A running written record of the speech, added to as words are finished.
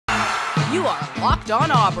You are Locked On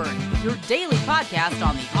Auburn, your daily podcast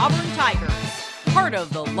on the Auburn Tigers. Part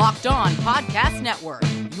of the Locked On Podcast Network,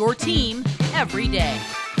 your team every day.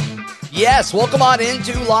 Yes, welcome on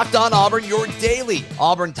into Locked On Auburn, your daily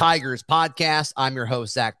Auburn Tigers podcast. I'm your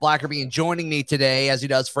host, Zac Blackerby, and joining me today, as he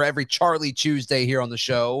does for every Charlie Tuesday here on the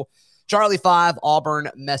show, Charlie 5, Auburn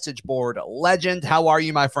message board legend. How are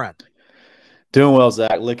you, my friend? Doing well,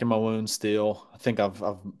 Zach. Licking my wounds still. I think I've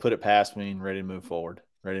put it past me and ready to move forward.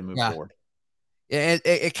 Forward.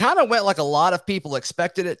 It kind of went like a lot of people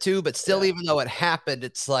expected it to, but still, even though it happened,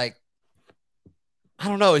 it's like, I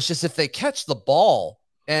don't know. It's just if they catch the ball.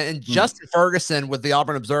 And Justin Ferguson with the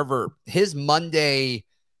Auburn Observer, his Monday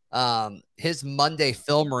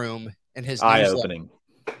film room and his eye-opening.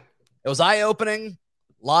 It was eye-opening,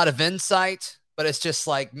 a lot of insight, but it's just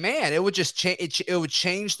like, man, it would just change. It would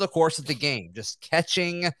change the course of the game, just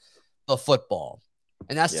catching the football,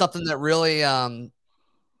 and that's something that really,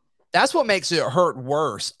 that's what makes it hurt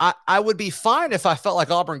worse. I would be fine if I felt like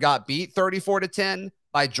Auburn got beat 34-10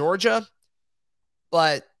 by Georgia,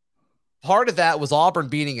 but part of that was Auburn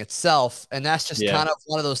beating itself, and that's just kind of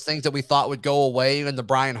one of those things that we thought would go away in the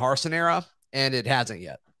Brian Harsin era, and it hasn't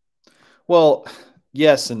yet. Well,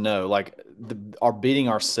 yes and no. Like our beating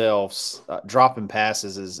ourselves, dropping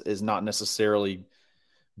passes is not necessarily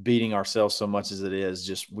beating ourselves so much as it is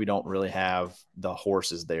just we don't really have the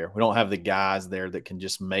horses there. We don't have the guys there that can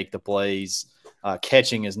just make the plays.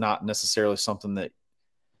 Catching is not necessarily something that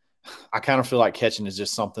I kind of feel like catching is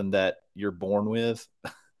just something that you're born with.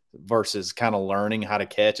 Versus kind of learning how to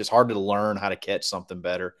catch. It's hard to learn how to catch something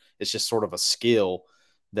better. It's just sort of a skill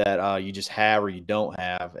that you just have or you don't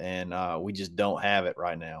have, and we just don't have it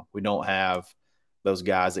right now. We don't have those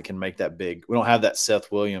guys that can make that big. We don't have that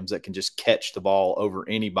Seth Williams that can just catch the ball over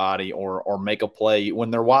anybody or make a play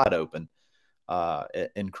when they're wide open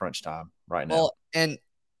in crunch time right now. Well, and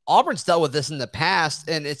Auburn's dealt with this in the past,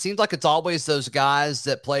 and it seems like it's always those guys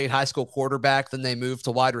that played high school quarterback, then they moved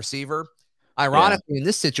to wide receiver. Ironically, in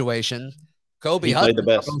this situation, Kobe Hudson, played the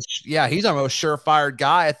best. He's our most surefire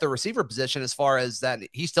guy at the receiver position as far as that.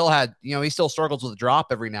 He still had, he still struggles with a drop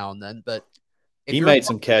every now and then, but he made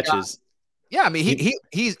some catches. I mean,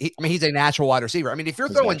 he's a natural wide receiver. I mean, if you're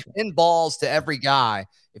throwing 10 balls to every guy,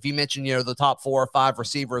 if you mention, the top 4 or 5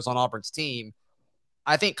 receivers on Auburn's team,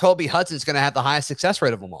 I think Kobe Hudson's going to have the highest success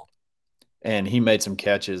rate of them all. And he made some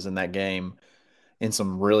catches in that game in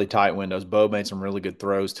some really tight windows. Bo made some really good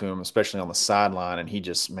throws to him, especially on the sideline. And he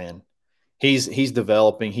just, man, he's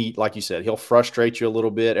developing. He, like you said, he'll frustrate you a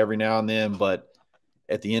little bit every now and then, but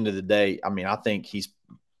at the end of the day, I mean, I think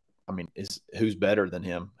who's better than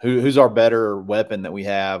him? Who's our better weapon that we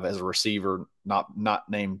have as a receiver, not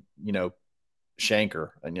named, Shanker?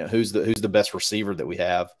 And who's the best receiver that we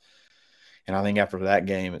have? And I think after that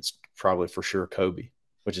game, it's probably for sure Kobe.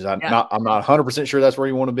 Which is I'm not 100% sure that's where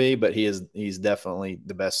you want to be, but he's definitely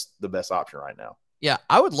the best option right now. Yeah,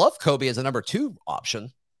 I would love Kobe as a number 2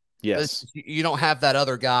 option. Yes, you don't have that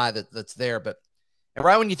other guy that's there, but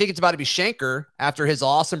right when you think it's about to be Shanker after his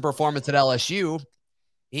awesome performance at LSU,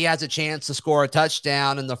 he has a chance to score a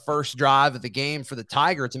touchdown in the first drive of the game for the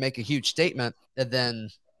Tiger to make a huge statement, and then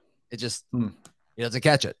it just he doesn't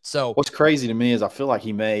catch it. So what's crazy to me is I feel like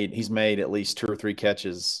he's made at least 2 or 3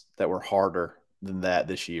 catches that were harder than that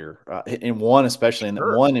this year. And one, especially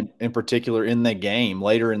in particular in the game,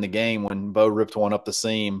 later in the game when Bo ripped one up the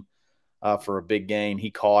seam for a big gain, he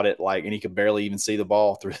caught it and he could barely even see the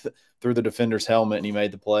ball through the defender's helmet, and he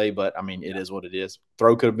made the play. But I mean, it is what it is.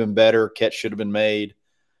 Throw could have been better. Catch should have been made.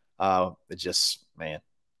 It's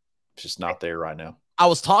just not there right now. I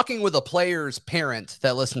was talking with a player's parent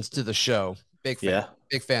that listens to the show. Big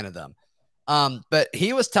fan of them. But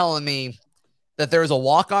he was telling me that there's a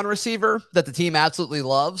walk-on receiver that the team absolutely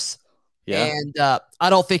loves. Yeah. And I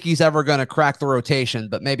don't think he's ever going to crack the rotation,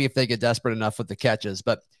 but maybe if they get desperate enough with the catches.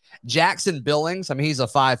 But Jackson Billings, I mean, he's a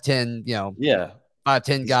 5'10",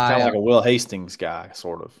 5'10" guy. Kind of like a Will Hastings guy,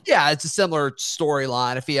 sort of. Yeah, it's a similar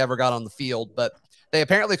storyline if he ever got on the field. But they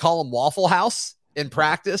apparently call him Waffle House in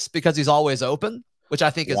practice because he's always open, which I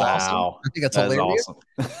think is awesome. I think that's hilarious.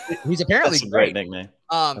 Awesome. He's apparently that's a great nickname.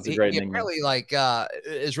 That's a great nickname. Apparently,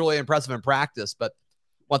 is really impressive in practice. But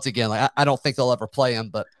once again, I don't think they'll ever play him.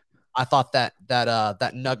 But I thought that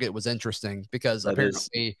nugget was interesting because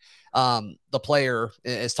apparently the player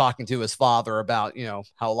is talking to his father about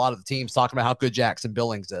how a lot of the teams talking about how good Jackson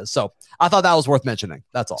Billings is. So I thought that was worth mentioning.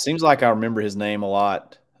 That's all. Seems like I remember his name a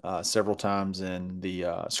lot several times in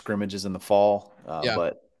the scrimmages in the fall.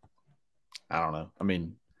 But I don't know. I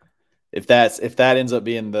mean, if that ends up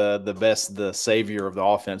being the savior of the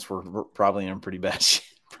offense, we're probably in pretty bad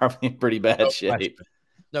shape.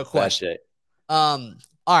 No question.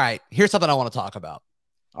 All right, here's something I want to talk about.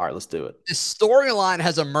 All right, let's do it. This storyline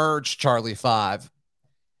has emerged, Charlie 5,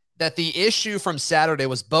 that the issue from Saturday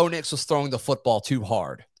was Bo Nix was throwing the football too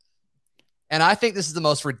hard. And I think this is the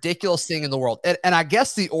most ridiculous thing in the world. And I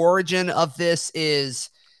guess the origin of this is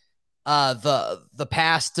the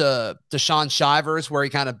pass to Deshaun Shivers, where he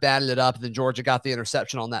kind of batted it up, and then Georgia got the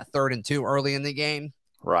interception on that 3rd and 2 early in the game.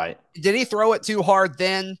 Right. Did he throw it too hard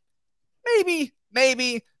then?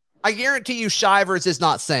 Maybe. I guarantee you Shivers is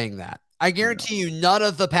not saying that. I guarantee you none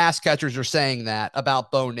of the pass catchers are saying that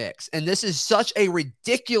about Bo Nix. And this is such a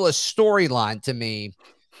ridiculous storyline to me,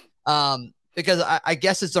 because I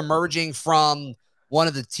guess it's emerging from one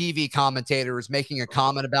of the TV commentators making a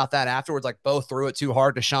comment about that afterwards, like Bo threw it too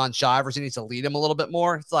hard to Deshaun Shivers. He needs to lead him a little bit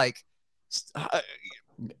more. It's like,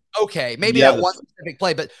 okay, maybe that one specific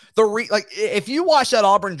play, but if you watch that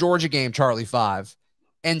Auburn Georgia game, Charlie 5,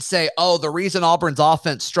 and say, oh, the reason Auburn's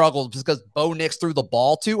offense struggled was because Bo Nix threw the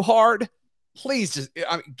ball too hard, please just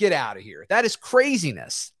get out of here. That is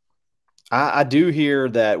craziness. I do hear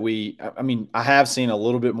that I have seen a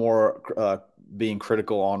little bit more being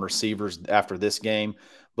critical on receivers after this game,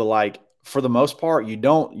 but like for the most part, you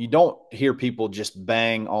don't hear people just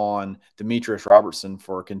bang on Demetrius Robertson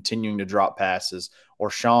for continuing to drop passes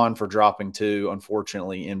or Sean for dropping 2,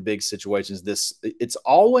 unfortunately, in big situations. It's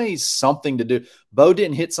always something to do. Bo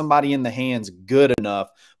didn't hit somebody in the hands good enough.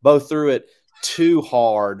 Bo threw it too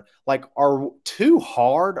hard. Like, too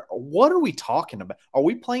hard? What are we talking about? Are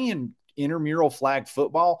we playing intramural flag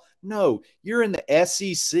football? No, you're in the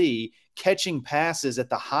SEC catching passes at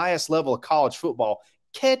the highest level of college football.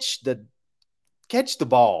 Catch the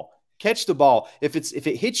ball. Catch the ball. If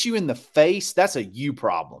it hits you in the face, that's a you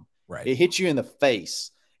problem. Right. It hits you in the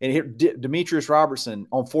face. And it hit Demetrius Robertson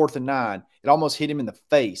on 4th and 9. It almost hit him in the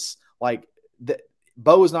face. Like,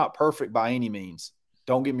 Bo is not perfect by any means.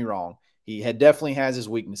 Don't get me wrong. He definitely has his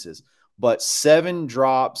weaknesses. But 7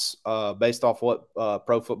 drops based off what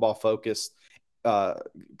Pro Football Focus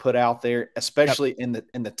put out there, especially in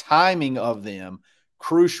the timing of them,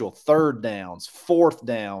 crucial 3rd downs, 4th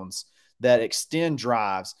downs that extend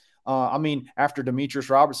drives. After Demetrius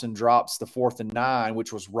Robertson drops the 4th and 9,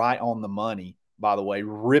 which was right on the money, by the way,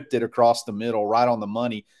 ripped it across the middle, right on the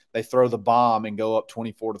money, they throw the bomb and go up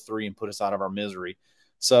 24-3 and put us out of our misery.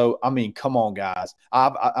 So, come on, guys.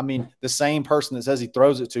 The same person that says he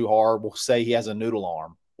throws it too hard will say he has a noodle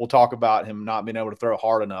arm. We'll talk about him not being able to throw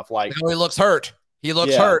hard enough. Like, he looks hurt. He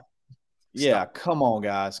looks hurt. Yeah, come on,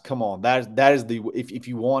 guys. Come on. That is if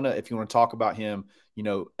you want to talk about him,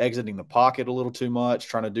 exiting the pocket a little too much,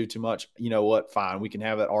 trying to do too much, you know what? Fine, we can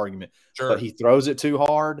have that argument. Sure. But he throws it too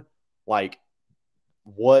hard. Like,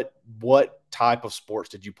 what type of sports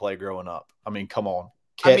did you play growing up? Come on.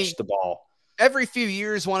 Catch the ball. Every few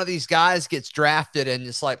years, one of these guys gets drafted, and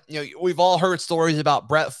it's like, we've all heard stories about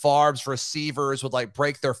Brett Favre's receivers would like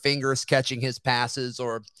break their fingers catching his passes.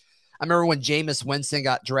 Or I remember when Jameis Winston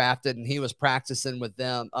got drafted and he was practicing with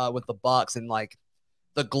them, with the Bucs, and like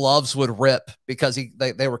the gloves would rip because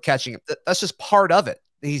they were catching him. That's just part of it.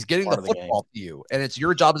 He's getting the football to you, and it's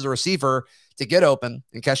your job as a receiver to get open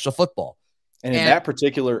and catch the football. And in that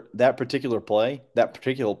particular play,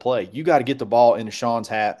 you got to get the ball into Sean's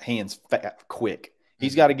hands quick.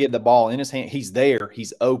 He's got to get the ball in his hand. He's there.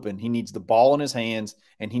 He's open. He needs the ball in his hands,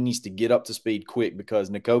 and he needs to get up to speed quick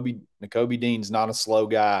because Nakobe Dean's not a slow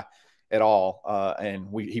guy at all, and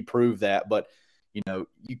he proved that. But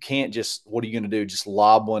you can't just – what are you going to do? Just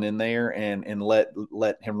lob one in there and let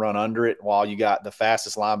him run under it while you got the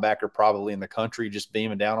fastest linebacker probably in the country just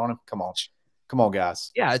beaming down on him? Come on,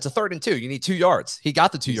 guys. Yeah, it's a 3rd and 2. You need 2 yards. He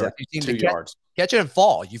got the 2 yards. You need 2 yards. Catch it and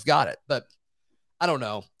fall. You've got it. But I don't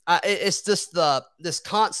know. It's just this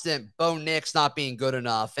constant Bo Nix not being good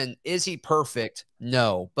enough. And is he perfect?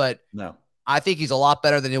 No. But no, I think he's a lot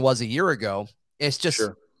better than he was a year ago. It's just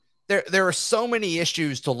there are so many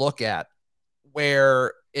issues to look at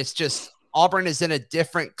where it's just Auburn is in a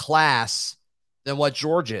different class than what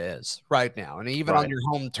Georgia is right now. And even on your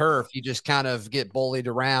home turf, you just kind of get bullied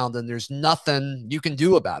around and there's nothing you can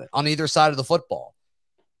do about it on either side of the football.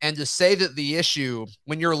 And to say that the issue,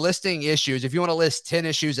 when you're listing issues, if you want to list 10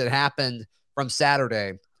 issues that happened from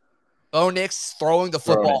Saturday, Bo Nix throwing the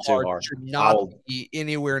football hard should not be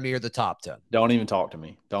anywhere near the top 10. Don't even talk to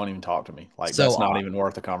me. Like, that's not even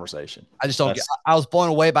worth the conversation. I just don't I was blown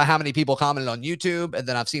away by how many people commented on YouTube, and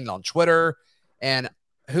then I've seen it on Twitter. And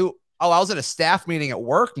I was at a staff meeting at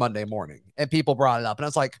work Monday morning, and people brought it up, and I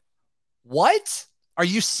was like, what? Are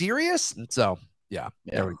you serious? And so, yeah.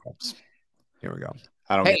 Here we go.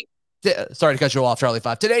 Sorry to cut you off, Charlie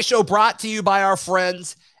 5. Today's show brought to you by our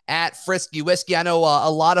friends at Frisky Whiskey. I know a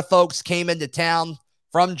lot of folks came into town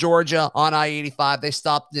from Georgia on I-85. They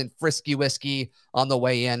stopped in Frisky Whiskey on the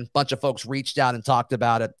way in. A bunch of folks reached out and talked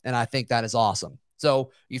about it, and I think that is awesome.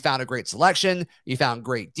 So you found a great selection. You found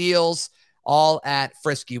great deals, all at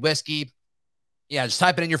Frisky Whiskey. Yeah, just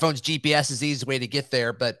type it in your phone's GPS is the easiest way to get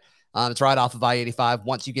there, but it's right off of I-85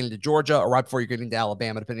 once you get into Georgia or right before you're getting to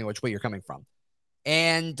Alabama, depending on which way you're coming from.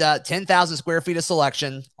 And 10,000 square feet of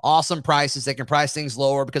selection, awesome prices. They can price things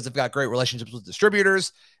lower because they've got great relationships with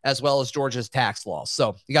distributors as well as Georgia's tax laws.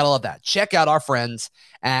 So you got to love that. Check out our friends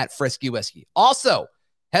at Frisky Whiskey. Also,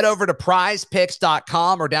 head over to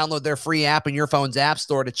prizepicks.com or download their free app in your phone's app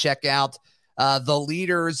store to check out the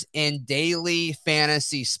leaders in daily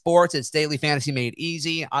fantasy sports. It's daily fantasy made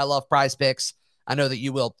easy. I love Prize Picks. I know that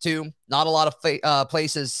you will too. Not a lot of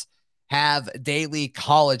places have daily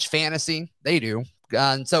college fantasy. They do.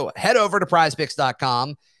 And so head over to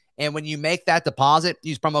prizepicks.com. And when you make that deposit,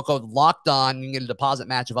 use promo code Locked On. You can get a deposit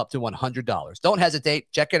match of up to $100. Don't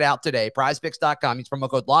hesitate. Check it out today. Prizepicks.com. Use promo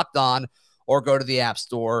code Locked On or go to the App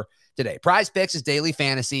Store today. Prize Picks is daily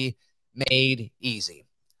fantasy made easy.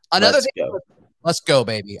 Let's go,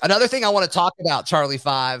 baby. Another thing I want to talk about, Charlie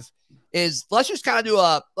 5, is let's just kind of do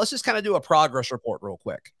a progress report real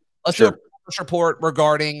quick. Let's do a progress report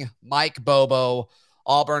regarding Mike Bobo,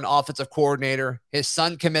 Auburn offensive coordinator. His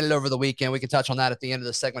son committed over the weekend. We can touch on that at the end of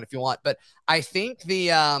the segment if you want. But I think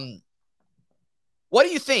what do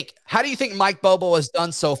you think? How do you think Mike Bobo has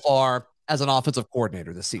done so far as an offensive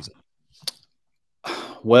coordinator this season?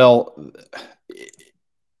 Well,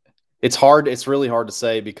 it's hard. It's really hard to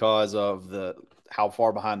say because of how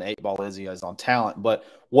far behind the 8 ball he is on talent. But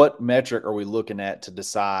what metric are we looking at to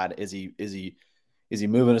decide is he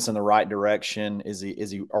moving us in the right direction?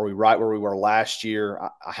 Are we right where we were last year?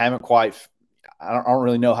 I haven't quite. I don't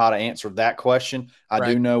really know how to answer that question.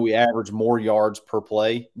 I do know we average more yards per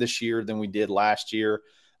play this year than we did last year.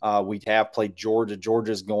 We have played Georgia.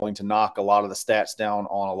 Georgia's going to knock a lot of the stats down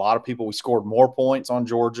on a lot of people. We scored more points on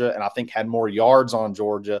Georgia, and I think had more yards on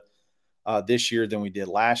Georgia this year than we did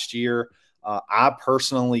last year. I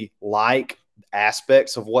personally like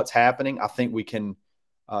aspects of what's happening. I think we can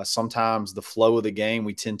sometimes the flow of the game,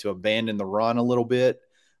 we tend to abandon the run a little bit.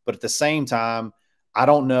 But at the same time, I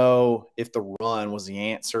don't know if the run was the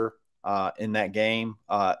answer in that game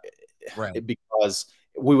because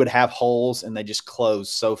we would have holes and they just close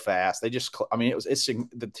so fast. It's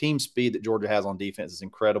the team speed that Georgia has on defense is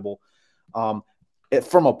incredible.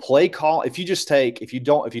 From a play call, if you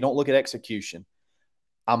don't look at execution,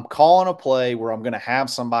 I'm calling a play where I'm going to have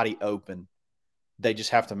somebody open. They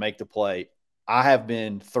just have to make the play. I have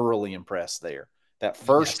been thoroughly impressed there. That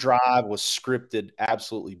first drive was scripted,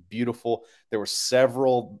 absolutely beautiful. There were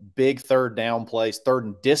several big third down plays, third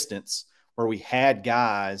and distance, where we had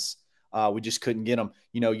guys, we just couldn't get them.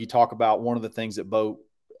 You know, you talk about one of the things that Bo,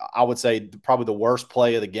 I would say probably the worst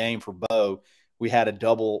play of the game for Bo. We had a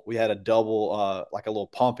double, like a little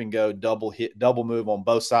pump and go, double move on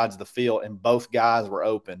both sides of the field, and both guys were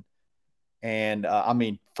open. And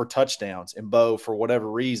for touchdowns. And Bo, for whatever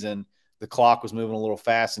reason, the clock was moving a little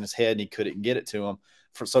fast in his head, and he couldn't get it to him.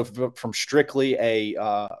 From strictly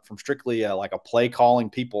like a play calling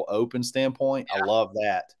people open standpoint, I love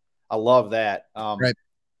that. Right.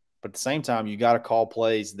 But at the same time, you got to call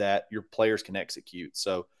plays that your players can execute.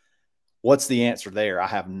 So what's the answer there? I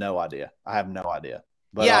have no idea.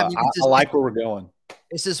 But I like where we're going.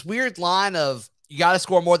 It's this weird line of you got to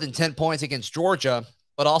score more than 10 points against Georgia,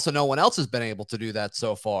 but also no one else has been able to do that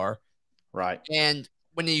so far. Right. And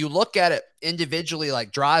when you look at it individually,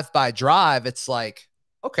 like drive by drive, it's like,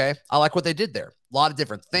 okay, I like what they did there. A lot of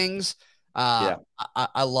different things. I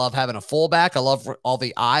love having a fullback. I love all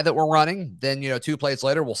the eye that we're running. Then, 2 plays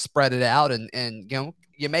later, we'll spread it out and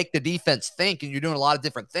you make the defense think, and you're doing a lot of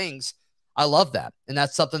different things. I love that. And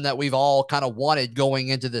that's something that we've all kind of wanted going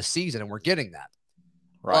into this season, and we're getting that.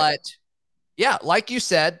 Right. But yeah, like you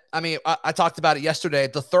said, I talked about it yesterday,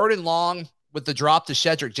 the 3rd and long with the drop to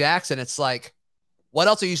Shedrick Jackson. It's like, what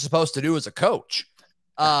else are you supposed to do as a coach?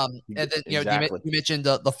 And then, you mentioned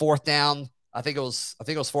the 4th down. I think it was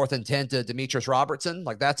 4th and 10 to Demetrius Robertson.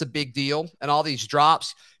 Like, that's a big deal. And all these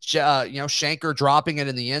drops, Shanker dropping it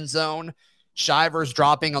in the end zone, Shivers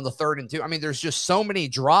dropping on the 3rd and 2. There's just so many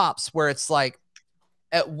drops where it's like,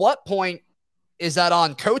 at what point is that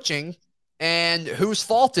on coaching, and whose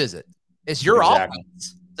fault is it? It's your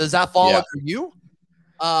offense. Does that fall under you?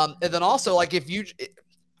 And then also, like,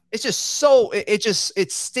 it's just so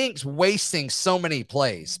it stinks wasting so many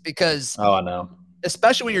plays because I know.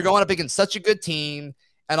 Especially when you're going up against such a good team,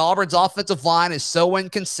 and Auburn's offensive line is so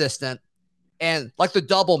inconsistent, and like the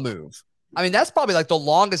double move. That's probably like the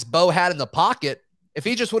longest Bo had in the pocket If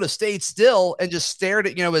he just would have stayed still and just stared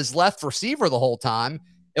at, his left receiver the whole time,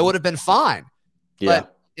 it would have been fine. Yeah.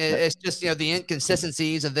 But it's just, the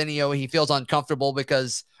inconsistencies, and then, he feels uncomfortable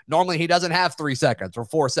because normally he doesn't have 3 seconds or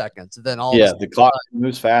 4 seconds. And then the clock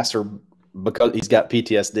moves faster because he's got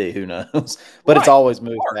PTSD. Who knows? But it's always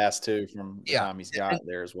moved fast too from the time he's got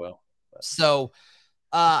there as well. But. So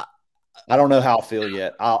I don't know how I feel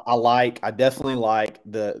yet. I definitely like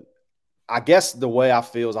I guess the way I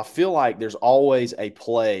feel is I feel like there's always a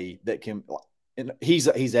play that can, and he's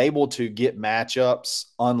able to get matchups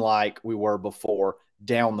unlike we were before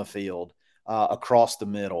down the field, across the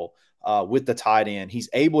middle, with the tight end. He's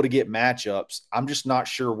able to get matchups. I'm just not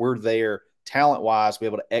sure we're there talent-wise to be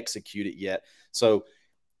able to execute it yet. So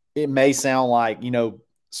it may sound like,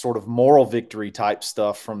 sort of moral victory type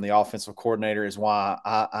stuff from the offensive coordinator is why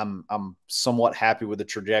I'm somewhat happy with the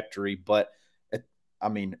trajectory. But I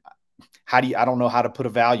mean, I don't know how to put a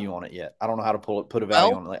value on it yet. I don't know how to put a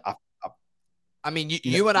value on it. I mean,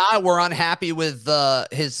 you and I were unhappy with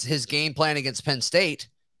his game plan against Penn State,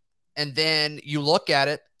 and then you look at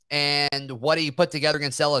it, and what he put together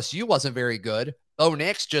against LSU wasn't very good. Bo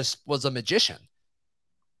Nix just was a magician.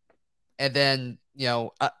 And then,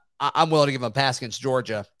 I'm willing to give him a pass against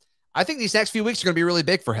Georgia. I think these next few weeks are going to be really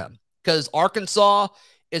big for him because Arkansas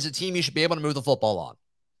is a team you should be able to move the football on.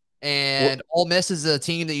 And Ole Miss is a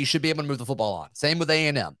team that you should be able to move the football on. Same with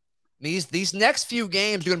A&M. These next few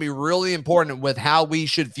games are going to be really important with how we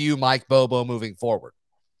should view Mike Bobo moving forward.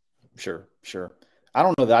 Sure. I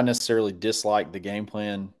don't know that I necessarily dislike the game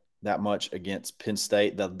plan that much against Penn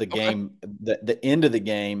State. The game, the end of the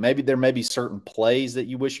game, maybe there may be certain plays that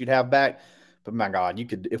you wish you'd have back, but my God, you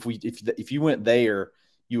could if you went there,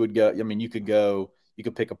 you would go. I mean, you could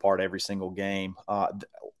pick apart every single game.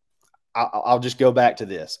 I'll just go back to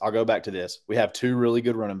this. I'll go back to this. We have 2 really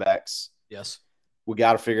good running backs. Yes. We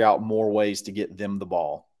got to figure out more ways to get them the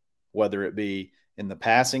ball, whether it be in the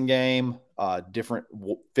passing game,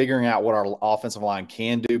 figuring out what our offensive line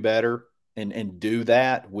can do better and do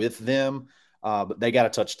that with them. But they got to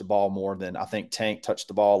touch the ball more than I think Tank touched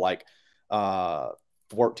the ball like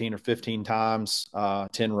 14 or 15 times,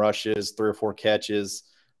 10 rushes, 3 or 4 catches.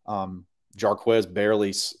 Jarquez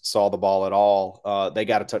barely saw the ball at all. They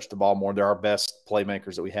got to touch the ball more. They're our best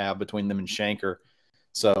playmakers that we have between them and Shanker.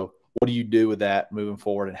 So what do you do with that moving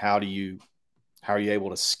forward, and how are you able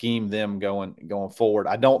to scheme them going forward?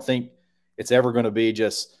 I don't think it's ever going to be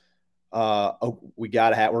just we're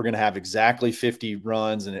going to have exactly 50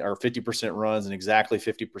 runs or 50% runs and exactly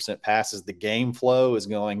 50% passes. The game flow is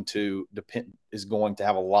going to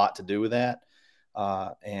have a lot to do with that.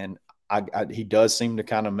 And he does seem to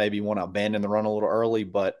kind of maybe want to abandon the run a little early,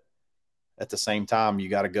 but at the same time, you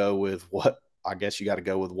got to go with what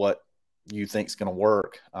you think is going to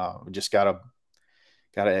work. We just got to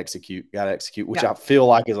execute, which I feel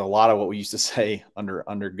like is a lot of what we used to say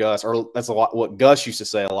under Gus, or that's a lot. What Gus used to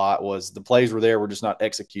say a lot was the plays were there, we're just not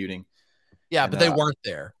executing. Yeah, but they weren't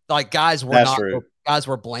there. Like guys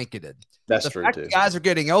were blanketed. That's true too. Guys are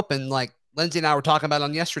getting open. Like Lindsay and I were talking about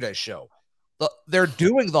on yesterday's show. They're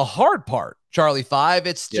doing the hard part, Charlie 5.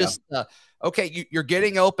 It's just, okay, you're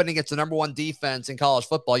getting open against the number 1 defense in college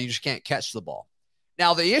football. You just can't catch the ball.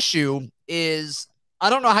 Now, the issue is I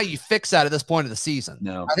don't know how you fix that at this point of the season.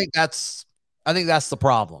 No. I think that's the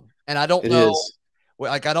problem. And I don't know.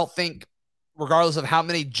 Like, I don't think regardless of how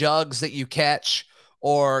many jugs that you catch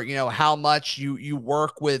or, how much you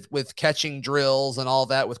work with catching drills and all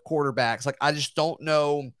that with quarterbacks, like, I just don't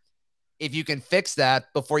know if you can fix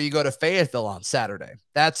that before you go to Fayetteville on Saturday.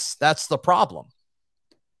 That's the problem.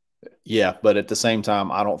 Yeah, but at the same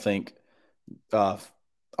time, I don't think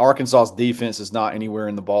Arkansas's defense is not anywhere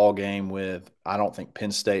in the ball game with, I don't think,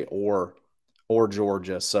 Penn State or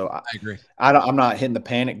Georgia. So I agree. I'm not hitting the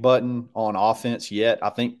panic button on offense yet.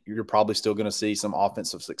 I think you're probably still going to see some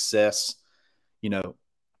offensive success,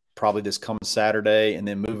 probably this coming Saturday, and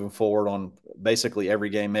then moving forward on basically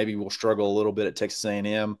every game. Maybe we'll struggle a little bit at Texas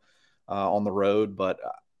A&M on the road, but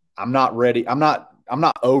I'm not ready. I'm not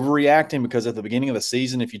overreacting, because at the beginning of the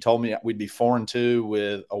season, if you told me we'd be 4-2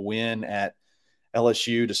 with a win at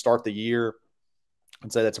LSU to start the year,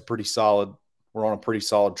 I'd say we're on a pretty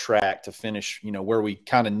solid track to finish, where we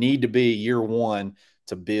kind of need to be year 1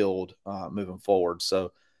 to build moving forward.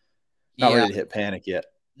 So not ready to hit panic yet.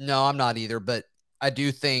 No, I'm not either, but I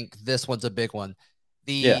do think this one's a big one.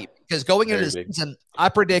 Because going into the season, I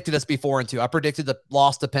predicted us be 4-2. I predicted the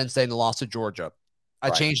loss to Penn State and the loss to Georgia. I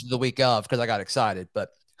changed it the week of because I got excited, but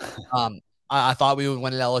I thought we would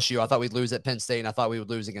win at LSU. I thought we'd lose at Penn State, and I thought we would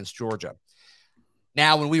lose against Georgia.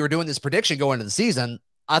 Now, when we were doing this prediction going into the season,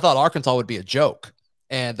 I thought Arkansas would be a joke,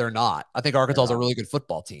 and they're not. I think Arkansas is a really good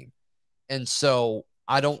football team. And so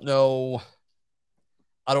I don't know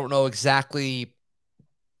exactly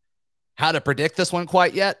how to predict this one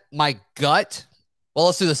quite yet. My gut. Well,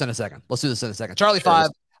 let's do this in a second. Charlie Five,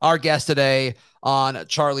 our guest today on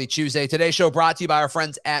Charlie Tuesday. Today's show brought to you by our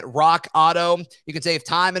friends at Rock Auto. You can save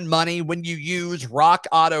time and money when you use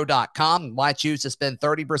rockauto.com. Why choose to spend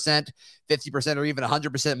 30%, 50%, or even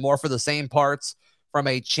 100% more for the same parts from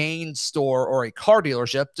a chain store or a car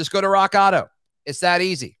dealership? Just go to Rock Auto. It's that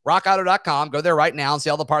easy. rockauto.com. Go there right now and see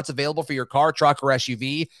all the parts available for your car, truck, or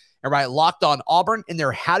SUV. And write Locked On Auburn in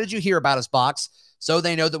their How Did You Hear About Us box so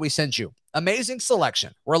they know that we sent you. Amazing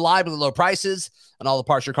selection, reliably low prices, and all the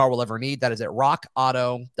parts your car will ever need. That is at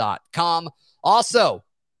rockauto.com. Also,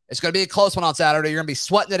 it's going to be a close one on Saturday. You're going to be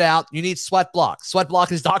sweating it out. You need Sweat Block. Sweat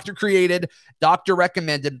Block is doctor created, doctor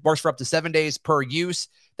recommended, works for up to 7 days per use.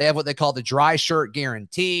 They have what they call the dry shirt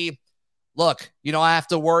guarantee. Look, you don't have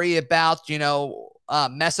to worry about,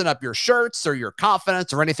 messing up your shirts or your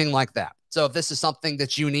confidence or anything like that. So if this is something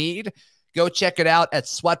that you need, go check it out at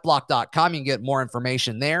sweatblock.com. You can get more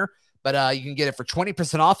information there, but you can get it for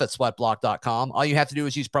 20% off at sweatblock.com. All you have to do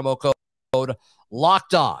is use promo code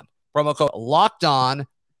Locked On. Promo code Locked On.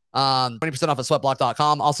 20% off at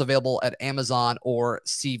sweatblock.com. Also available at Amazon or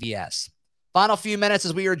CVS. Final few minutes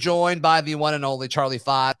as we are joined by the one and only Charlie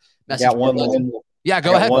Five. Go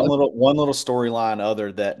ahead. One little storyline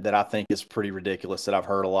other that I think is pretty ridiculous that I've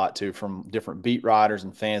heard a lot too from different beat writers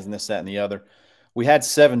and fans and this, that, and the other. We had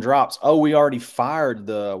 7 drops. Oh, we already fired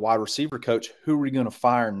the wide receiver coach. Who are we going to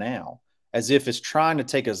fire now? As if it's trying to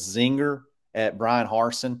take a zinger at Brian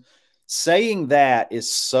Harsin. Saying that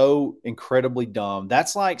is so incredibly dumb.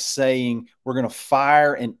 That's like saying we're going to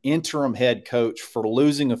fire an interim head coach for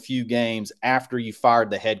losing a few games after you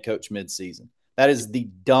fired the head coach midseason. That is the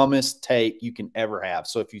dumbest take you can ever have.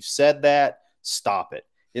 So if you've said that, stop it.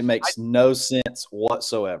 It makes no sense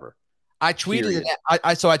whatsoever. I tweeted that.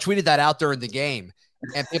 I tweeted that out during the game,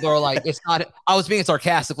 and people are like, "It's not." I was being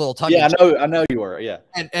sarcastic, little tongue. Yeah, I know you were. Yeah,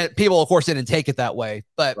 and people, of course, didn't take it that way.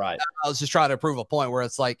 But right. I was just trying to prove a point where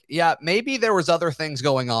it's like, yeah, maybe there was other things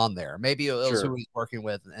going on there. Maybe it was who he's working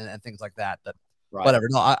with and things like that. But whatever.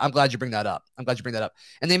 No, I'm glad you bring that up. And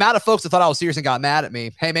the amount of folks that thought I was serious and got mad at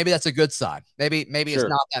me, hey, maybe that's a good sign. Maybe it's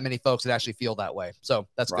not that many folks that actually feel that way. So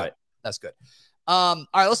that's good. That's good. All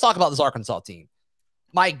right, let's talk about this Arkansas team.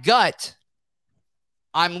 My gut,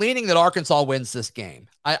 I'm leaning that Arkansas wins this game.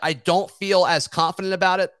 I don't feel as confident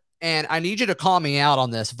about it, and I need you to call me out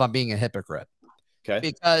on this if I'm being a hypocrite. Okay.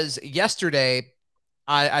 Because yesterday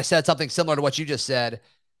I said something similar to what you just said.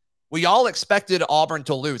 We all expected Auburn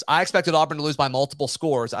to lose. I expected Auburn to lose by multiple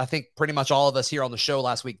scores. I think pretty much all of us here on the show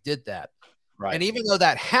last week did that. Right. And even though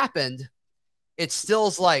that happened, it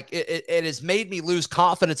still's like it has made me lose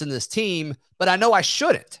confidence in this team, but I know I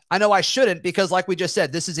shouldn't. Because like we just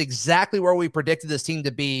said, this is exactly where we predicted this team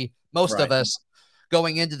to be, most of us,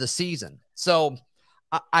 going into the season. So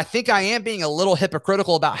I think I am being a little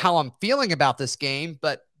hypocritical about how I'm feeling about this game,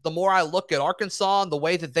 but the more I look at Arkansas and the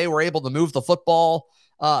way that they were able to move the football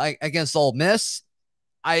against Ole Miss,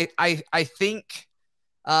 I think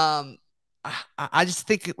I just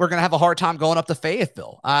think we're going to have a hard time going up to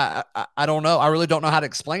Fayetteville. I don't know. I really don't know how to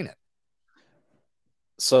explain it.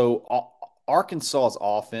 So Arkansas's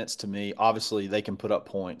offense, to me, obviously they can put up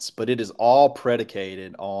points, but it is all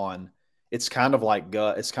predicated on, it's kind of like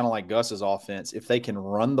Gus's offense. If they can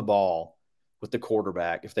run the ball with the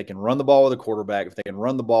quarterback, if they can run the ball with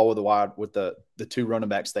the 2 running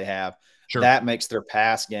backs they have, that makes their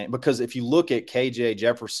pass game. Because if you look at KJ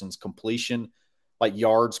Jefferson's completion, like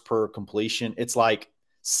yards per completion, it's like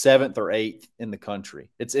 7th or 8th in the country.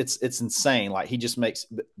 It's insane. Like, he just makes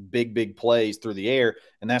big plays through the air,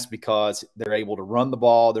 and that's because they're able to run the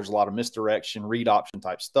ball. There's a lot of misdirection, read option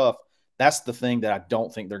type stuff. That's the thing that I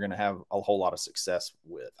don't think they're going to have a whole lot of success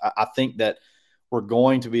with. I think that we're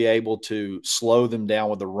going to be able to slow them down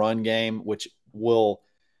with the run game, which will,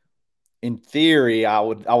 in theory, I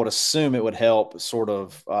would assume it would help sort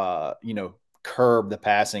of, curb the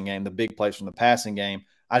passing game, the big plays from the passing game.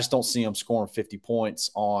 I just don't see them scoring 50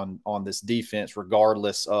 points on this defense,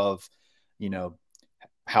 regardless of,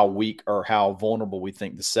 how weak or how vulnerable we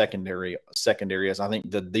think the secondary is. I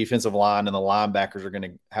think the defensive line and the linebackers are going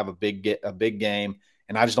to have a big game,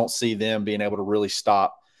 and I just don't see them being able to really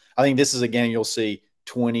stop. I think this is a game you'll see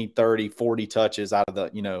 20, 30, 40 touches out of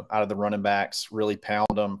the running backs, really pound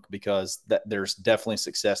them, because there's definitely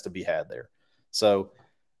success to be had there. So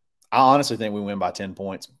I honestly think we win by 10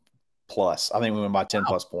 points plus. I think we win by 10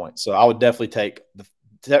 plus points. So I would definitely take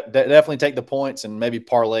the points and maybe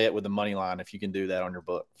parlay it with the money line if you can do that on your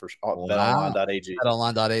book for betonline.ag.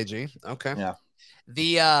 Betonline.ag. Okay. Yeah.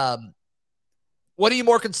 What are you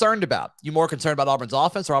more concerned about? You more concerned about Auburn's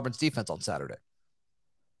offense or Auburn's defense on Saturday?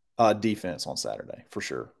 Defense on Saturday for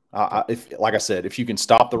sure. Like I said, if you can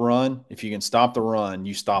stop the run,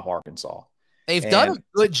 you stop Arkansas. They've done a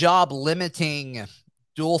good job limiting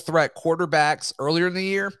dual threat quarterbacks earlier in the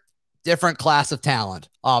year. Different class of talent,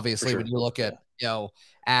 obviously, when you look at,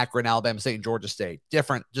 Akron, Alabama State, and Georgia State.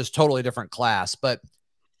 Different, just totally different class. But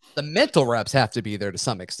the mental reps have to be there to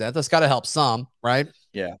some extent. That's got to help some, right?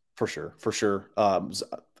 Yeah, for sure. For sure.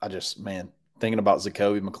 Thinking about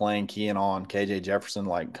Zacoby McClain, keying on KJ Jefferson,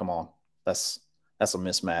 like, come on. That's a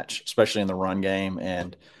mismatch, especially in the run game.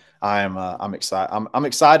 And I'm excited. I'm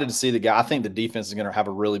excited to see the guy. I think the defense is going to have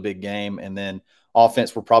a really big game. And then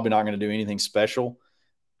offense, we're probably not going to do anything special.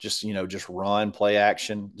 Just run, play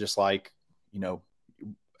action, just like,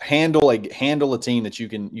 handle a team that you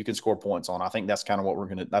can score points on. I think that's kind of what we're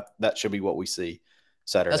going to that should be what we see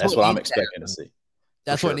Saturday. That's what I'm expecting to see.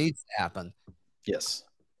 That's what needs to happen. Yes.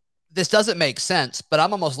 This doesn't make sense, but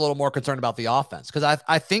I'm almost a little more concerned about the offense because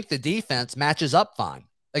I think the defense matches up fine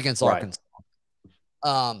against Arkansas.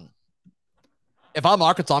 If I'm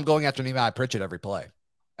Arkansas, I'm going after Nehemiah Pritchett every play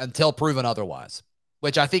until proven otherwise,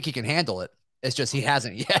 which I think he can handle it. It's just he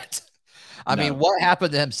hasn't yet. I mean, what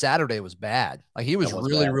happened to him Saturday was bad. Like he was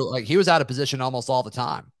really like he was out of position almost all the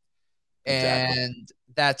time. Exactly. And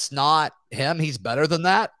that's not him. He's better than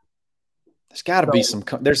that. There's got to be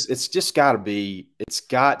it's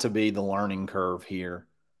got to be the learning curve here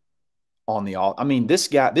on the all. I mean, this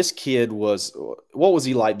kid was, what was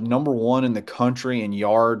he like, #1 in the country in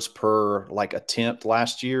yards per like attempt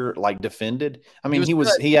last year, like defended. I mean,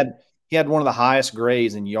 he had one of the highest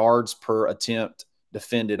grades in yards per attempt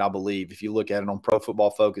defended, I believe, if you look at it on Pro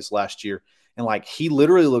Football Focus last year. And like, he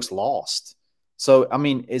literally looks lost. So, I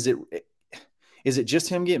mean, is it just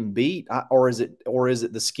him getting beat, or is it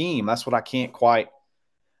the scheme? That's what I can't quite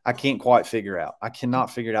figure out. I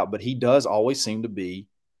cannot figure it out, but he does always seem to be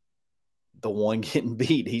the one getting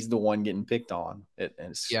beat. He's the one getting picked on. Well,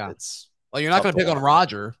 you're not going to pick on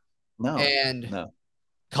Roger. No.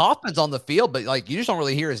 Kaufman's on the field, but like you just don't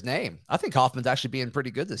really hear his name. I think Kaufman's actually being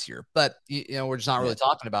pretty good this year, but we're just not really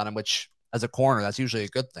talking about him, which as a corner, that's usually a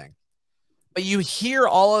good thing. But you hear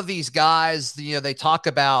all of these guys, they talk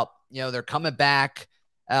about, they're coming back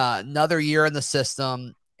another year in the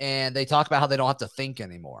system, and they talk about how they don't have to think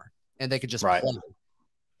anymore and they could just play.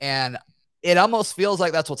 And it almost feels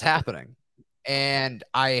like that's what's happening. And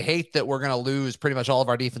I hate that we're going to lose pretty much all of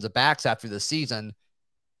our defensive backs after this season.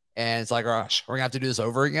 And it's like, gosh, we're going to have to do this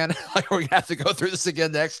over again. Like, we're going to have to go through this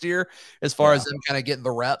again next year as far as them kind of getting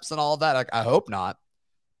the reps and all of that. Like, I hope not.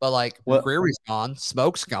 But like, McCreary's gone.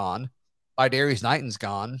 Smoke's gone. Darius Knighton's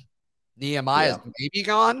gone. Nehemiah's maybe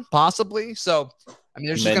gone, possibly. So, I mean,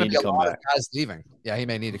 there's just going to be a lot of guys leaving. Yeah, he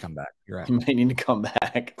may need to come back. You're right. He may need to come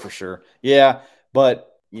back for sure. Yeah,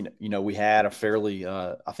 but we had a fairly,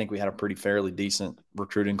 I think we had a pretty fairly decent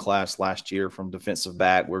recruiting class last year from defensive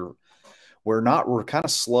back. We're kind of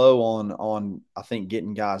slow on I think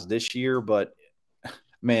getting guys this year, but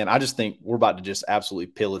man, I just think we're about to just absolutely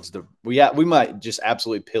pillage we might just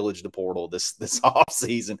absolutely pillage the portal this off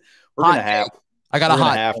season. We're gonna have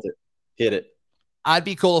to hit it. I'd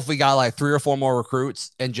be cool if we got like 3 or 4 more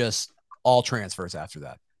recruits and just all transfers after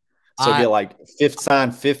that. So get like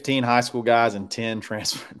 15 high school guys and 10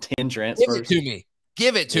 transfers.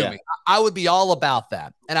 Give it to me. I would be all about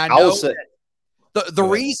that. And I know the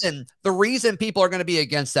reason people are going to be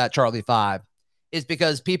against that, Charlie 5, is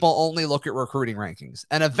because people only look at recruiting rankings.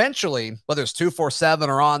 And eventually, whether it's 247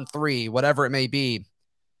 or on 3, whatever it may be,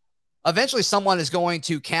 eventually someone is going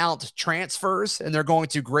to count transfers and they're going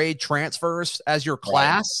to grade transfers as your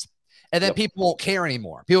class. And then people won't care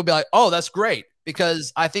anymore. People will be like, oh, that's great.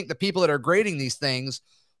 Because I think the people that are grading these things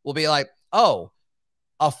will be like, oh,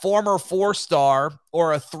 a former 4-star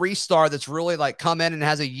or a 3-star that's really like come in and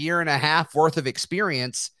has a year and a half worth of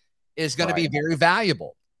experience is going to be very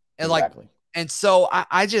valuable. And and so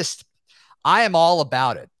I am all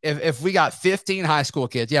about it. If we got 15 high school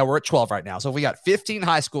kids, we're at 12 right now. So if we got 15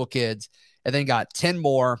 high school kids and then got 10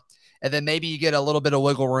 more, and then maybe you get a little bit of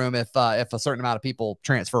wiggle room if a certain amount of people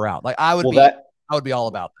transfer out. Like I would be all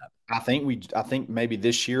about that. I think maybe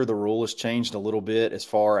this year the rule has changed a little bit as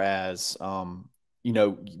far as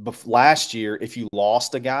last year if you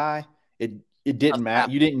lost a guy, it didn't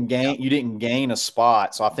matter. You didn't gain a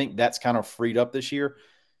spot. So I think that's kind of freed up this year.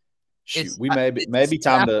 Maybe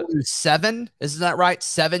time to 7. Isn't that right?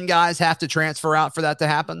 7 guys have to transfer out for that to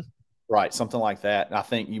happen. Right, something like that. And I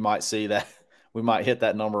think you might see that we might hit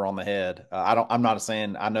that number on the head. I'm not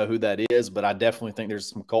saying I know who that is, but I definitely think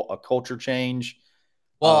there's a culture change.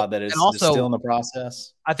 That is also still in the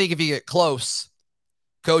process. I think if you get close,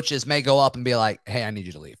 coaches may go up and be like, hey, I need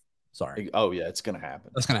you to leave. Sorry. Oh, yeah, it's going to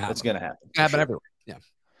happen. It's going to happen. It's going to happen. It's going to happen everywhere. Yeah.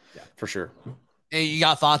 Yeah, for sure. Hey, you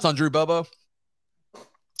got thoughts on Drew Bobo?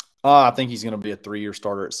 I think he's going to be a 3-year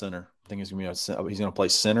starter at center. I think he's going to play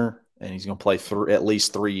center, and he's going to play at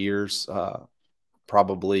least 3 years.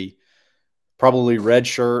 Probably red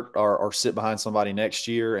shirt or sit behind somebody next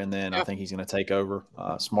year, and then I think he's going to take over.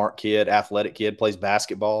 Smart kid, athletic kid, plays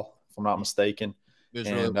basketball, if I'm not mistaken,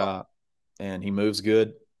 and he moves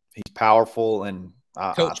good. He's powerful, and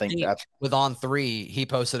I think that's with On3. He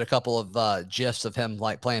posted a couple of gifs of him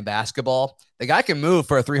like playing basketball. The guy can move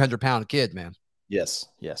for a 300-pound kid, man. Yes.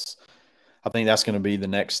 I think that's going to be the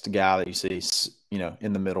next guy that you see,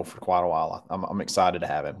 in the middle for quite a while. I'm excited to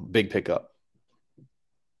have him. Big pickup.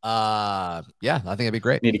 Yeah, I think it'd be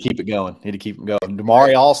great. Need to keep it going.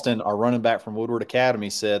 Damari Alston, our running back from Woodward Academy,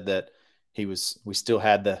 said that he still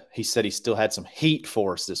had some heat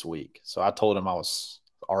for us this week. So I told him I was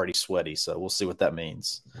already sweaty. So we'll see what that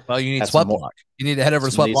means. Well, you need Sweatblock. You need to head over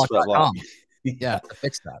to sweatblock.com. Yeah, to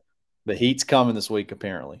fix that. The heat's coming this week,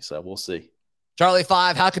 apparently. So we'll see. Charlie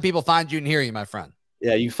 5, how can people find you and hear you, my friend?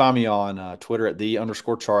 Yeah, you can find me on Twitter at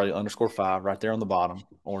 _Charlie_5 right there on the bottom.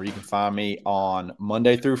 Or you can find me on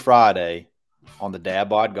Monday through Friday on the Dad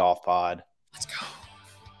Bod Golf Pod. Let's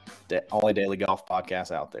go. Only daily golf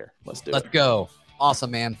podcast out there. Let's go.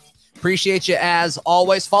 Awesome, man. Appreciate you as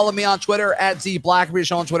always. Follow me on Twitter at Zac Blackerby,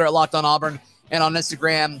 show on Twitter at Locked On Auburn, and on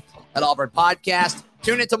Instagram at Auburn Podcast.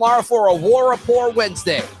 Tune in tomorrow for a War Report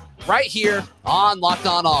Wednesday right here on Locked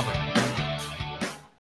On Auburn.